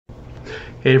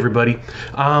Hey everybody.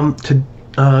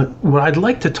 What I'd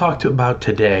like to talk about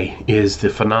today is the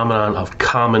phenomenon of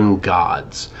common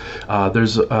gods.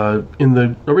 There's in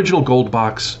the original Gold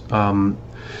Box,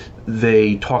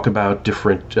 they talk about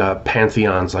different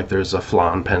pantheons, like there's a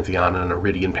Flan pantheon and an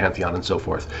Iridian pantheon and so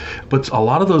forth. But a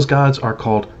lot of those gods are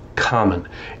called common,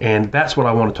 and that's what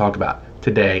I want to talk about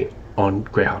today on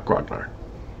Greyhawk Grognard.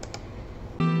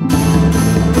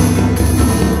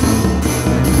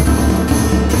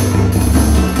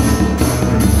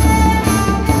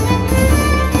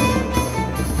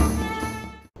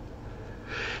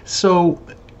 So,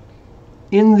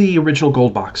 in the original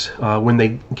Gold Box, when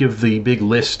they give the big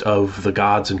list of the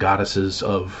gods and goddesses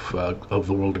of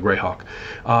the World of Greyhawk,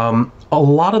 a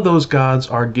lot of those gods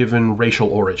are given racial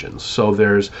origins. So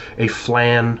there's a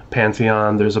Flan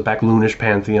pantheon, there's a Backloonish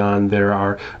pantheon, there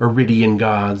are Iridian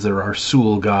gods, there are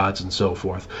Sul gods, and so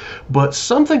forth. But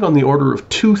something on the order of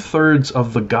 2/3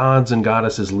 of the gods and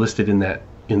goddesses listed in that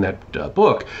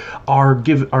book are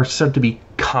said to be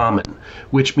common,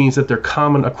 which means that they're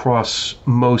common across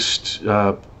most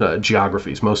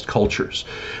geographies, most cultures,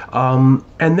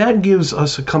 and that gives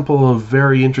us a couple of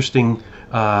very interesting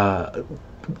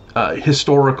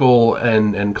historical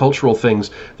and cultural things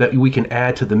that we can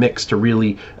add to the mix to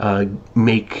really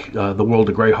make the World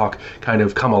of Greyhawk kind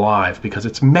of come alive, because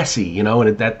it's messy, you know,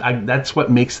 and that's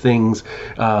what makes things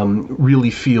really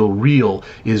feel real,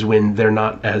 is when they're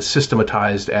not as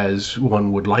systematized as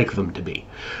one would like them to be.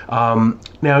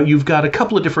 Now, you've got a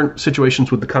couple of different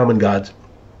situations with the common gods.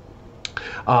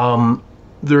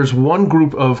 There's one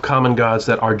group of common gods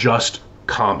that are just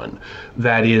common.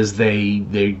 That is, they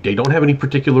don't have any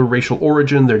particular racial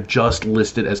origin. They're just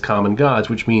listed as common gods,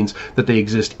 which means that they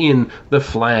exist in the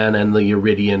Flan and the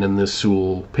Iridian and the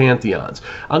Sul pantheons.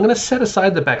 I'm going to set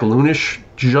aside the Backloonish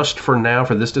just for now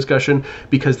for this discussion,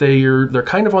 because they're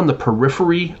kind of on the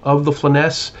periphery of the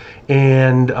Flaness,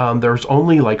 and there's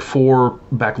only like 4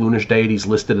 Backloonish deities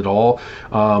listed at all.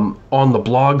 On the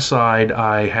blog side,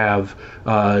 I have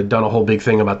done a whole big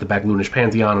thing about the Backloonish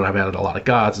pantheon, and I've added a lot of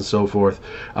gods and so forth.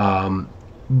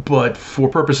 But for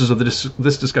purposes of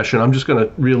this discussion, I'm just going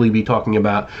to really be talking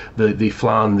about the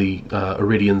Flan, the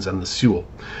Iridians, and the Sul.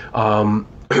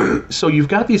 So you've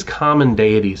got these common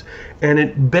deities, and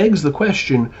it begs the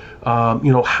question,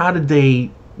 how did they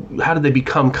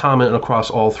become common across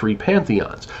all 3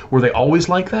 pantheons? Were they always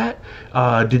like that?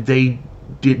 Did the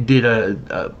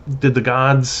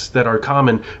gods that are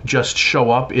common just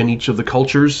show up in each of the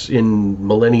cultures in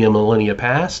millennia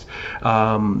past?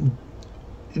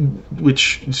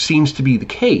 Which seems to be the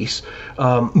case,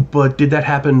 but did that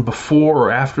happen before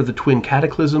or after the twin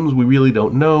cataclysms? We really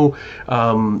don't know.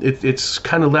 It's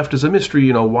kind of left as a mystery.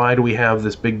 Why do we have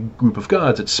this big group of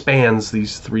gods? It spans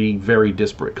these 3 very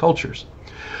disparate cultures.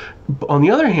 On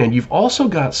the other hand, you've also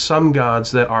got some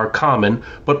gods that are common,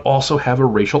 but also have a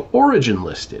racial origin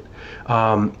listed.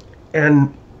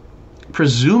 And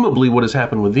presumably what has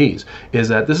happened with these is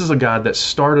that this is a god that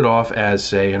started off as,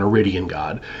 say, an Iridian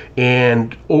god,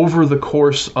 and over the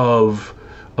course of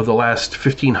the last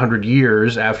 1,500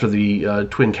 years, after the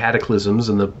twin cataclysms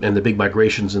and the big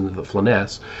migrations into the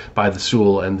Flaness by the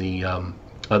Sul and the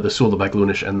Sul, the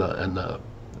Backloonish, and the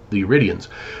Iridians,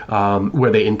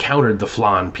 where they encountered the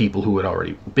Flan people who had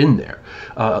already been there.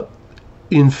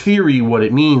 In theory, what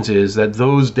it means is that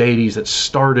those deities that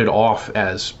started off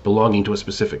as belonging to a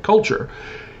specific culture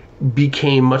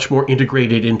became much more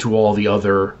integrated into all the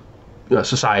other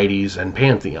societies and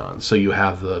pantheons. So you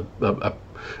have a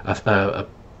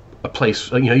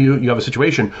place, you have a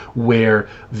situation where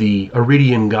the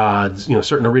Iridian gods,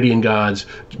 certain Iridian gods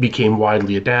became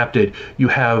widely adapted. You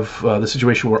have the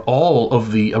situation where all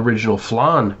of the original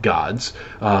Flan gods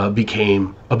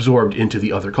became absorbed into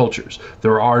the other cultures.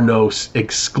 There are no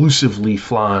exclusively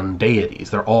Flan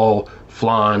deities. They're all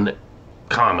Flan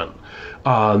common.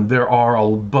 There are a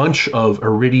bunch of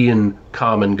Iridian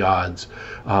common gods,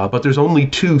 but there's only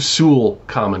 2 Sul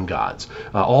common gods.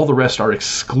 All the rest are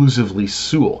exclusively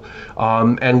Sul.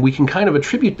 And we can kind of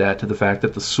attribute that to the fact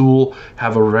that the Sul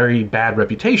have a very bad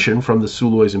reputation from the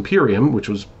Sulois Imperium, which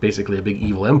was basically a big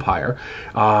evil empire.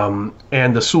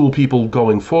 And the Sul people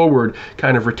going forward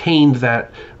kind of retained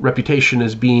that reputation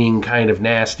as being kind of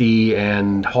nasty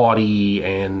and haughty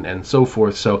and so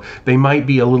forth. So they might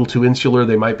be a little too insular,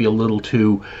 they might be a little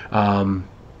too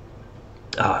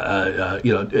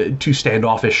too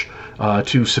standoffish,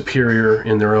 too superior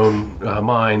in their own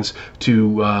minds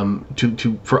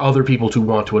for other people to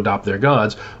want to adopt their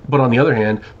gods. But on the other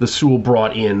hand, the Sul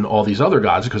brought in all these other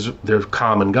gods because they're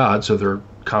common gods, so they're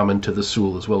common to the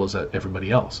Sul as well as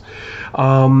everybody else.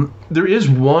 There is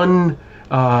one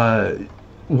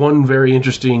very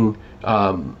interesting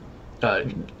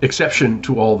exception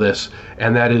to all this,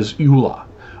 and that is Ula.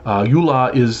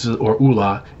 Ula is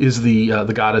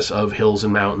the goddess of hills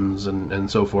and mountains and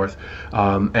so forth,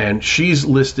 and she's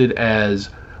listed as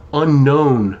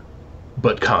unknown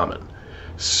but common.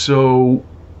 So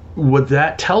what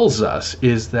that tells us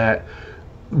is that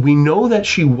we know that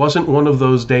she wasn't one of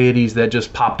those deities that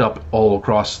just popped up all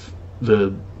across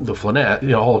the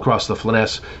Flanaess, all across the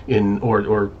Flanaess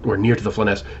or near to the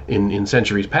Flanaess in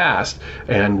centuries past,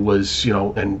 and was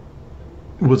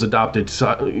adopted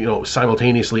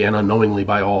simultaneously and unknowingly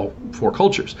by all four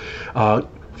cultures.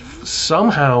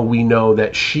 Somehow we know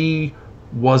that she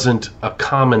wasn't a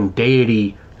common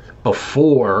deity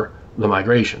before the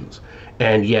migrations,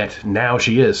 and yet now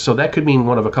she is. So that could mean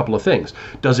one of a couple of things.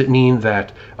 Does it mean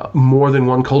that more than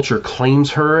one culture claims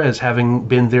her as having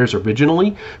been theirs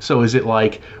originally? So is it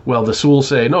like, well, the Sul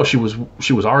say, no, she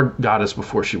was our goddess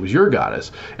before she was your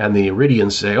goddess, and the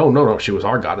Iridians say, oh, no, she was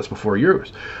our goddess before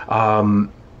yours.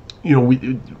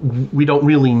 We don't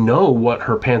really know what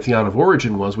her pantheon of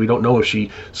origin was. We don't know if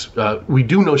we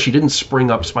do know she didn't spring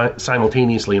up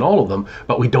simultaneously in all of them,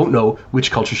 but we don't know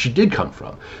which culture she did come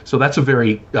from. So that's a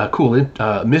very cool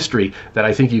mystery that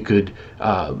I think you could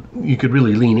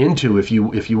really lean into if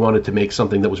you wanted to make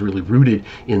something that was really rooted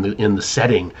in the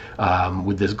setting,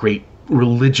 with this great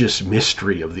religious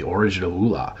mystery of the origin of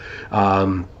Ula.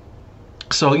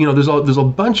 So there's a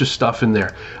bunch of stuff in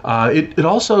there.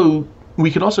 We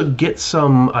can also get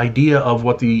some idea of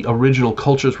what the original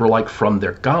cultures were like from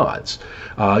their gods.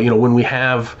 When we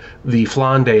have the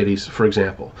Flan deities, for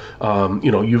example,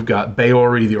 you've got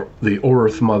Beori, the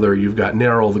Earth Mother, you've got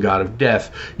Neril, the god of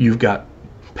death, you've got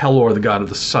Pelor, the god of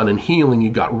the sun and healing,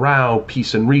 you've got Rao,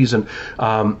 peace and reason.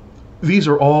 These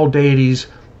are all deities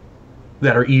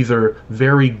that are either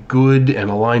very good and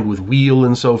aligned with Wheel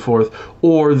and so forth,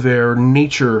 or they're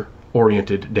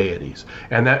nature-oriented deities.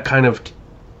 And that kind of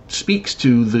speaks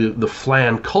to the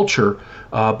Flan culture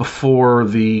before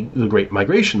the Great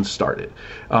Migration started.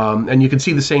 And you can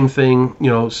see the same thing,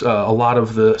 a lot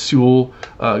of the Sul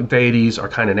deities are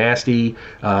kind of nasty.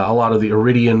 A lot of the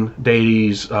Iridian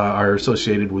deities are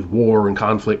associated with war and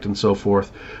conflict and so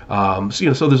forth.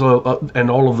 So there's and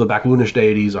all of the Baklunish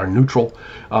deities are neutral.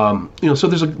 So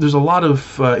there's a lot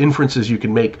of inferences you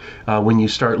can make when you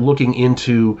start looking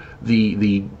into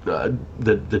the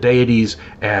deities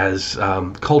as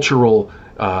cultural,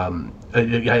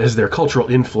 as their cultural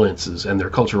influences and their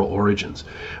cultural origins.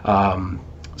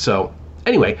 So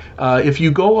anyway, if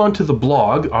you go onto the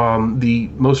blog,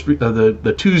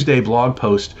 the Tuesday blog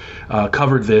post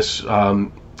covered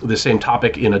the same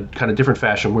topic in a kind of different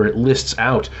fashion, where it lists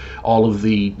out all of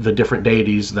the different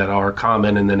deities that are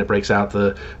common, and then it breaks out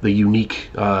the unique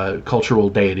cultural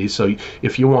deities. So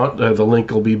if you want, the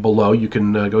link will be below. You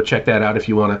can go check that out if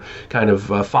you want to kind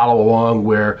of follow along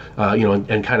where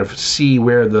and kind of see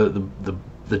where the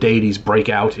deities break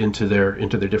out into their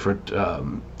different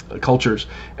cultures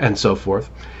and so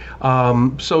forth.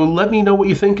 So let me know what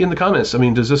you think in the comments. I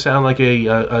mean, does this sound like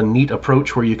a neat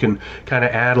approach where you can kind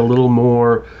of add a little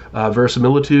more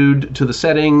verisimilitude to the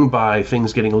setting by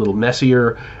things getting a little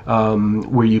messier,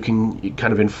 where you can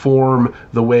kind of inform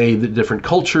the way that different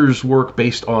cultures work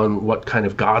based on what kind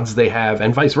of gods they have,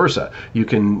 and vice versa. You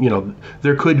can,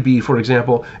 there could be, for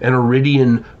example, an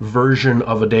Iridian version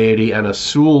of a deity and a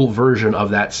Sul version of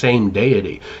that same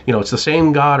deity. It's the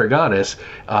same god or goddess,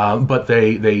 but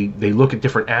they look at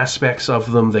different aspects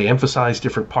of them. They emphasize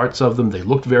different parts of them. They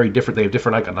look very different. They have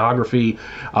different iconography.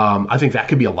 I think that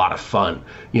could be a lot of fun.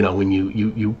 When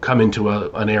you come into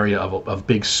an area of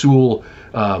big Sul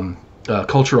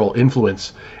cultural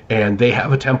influence, and they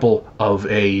have a temple of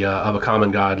a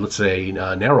common god, let's say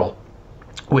Neril,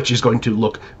 which is going to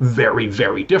look very,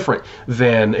 very different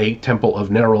than a temple of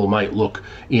Neril might look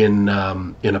in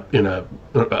a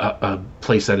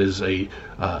place that is a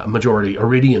majority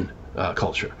Iridian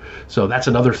culture. So that's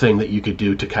another thing that you could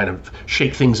do to kind of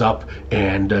shake things up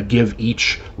and give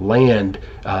each land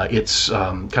its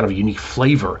kind of a unique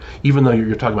flavor. Even though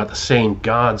you're talking about the same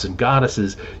gods and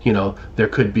goddesses, there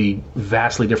could be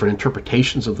vastly different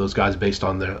interpretations of those gods based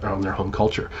on their home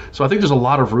culture. So I think there's a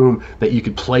lot of room that you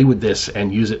could play with this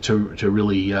and use it to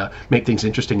really make things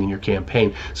interesting in your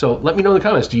campaign. So let me know in the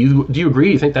comments. Do you agree?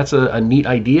 Do you think that's a neat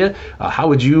idea? How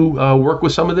would you work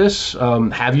with some of this?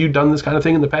 Have you done this kind of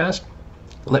thing in the past?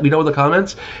 Let me know in the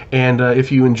comments, and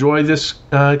if you enjoy this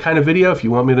kind of video, if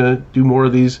you want me to do more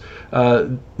of these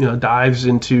dives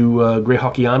into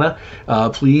Greyhawkiana,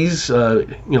 please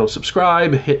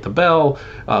subscribe, hit the bell,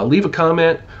 leave a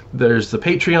comment. There's the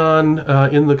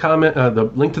Patreon in the comment,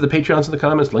 the link to the Patreon's in the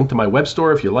comments, link to my web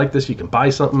store. If you like this, you can buy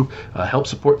something, help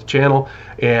support the channel,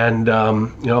 and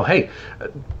hey,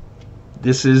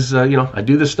 this is, I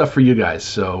do this stuff for you guys,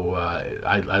 so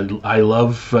I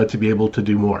love to be able to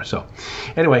do more. So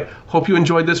anyway, hope you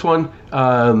enjoyed this one,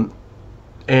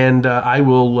 and I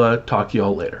will talk to you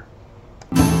all later.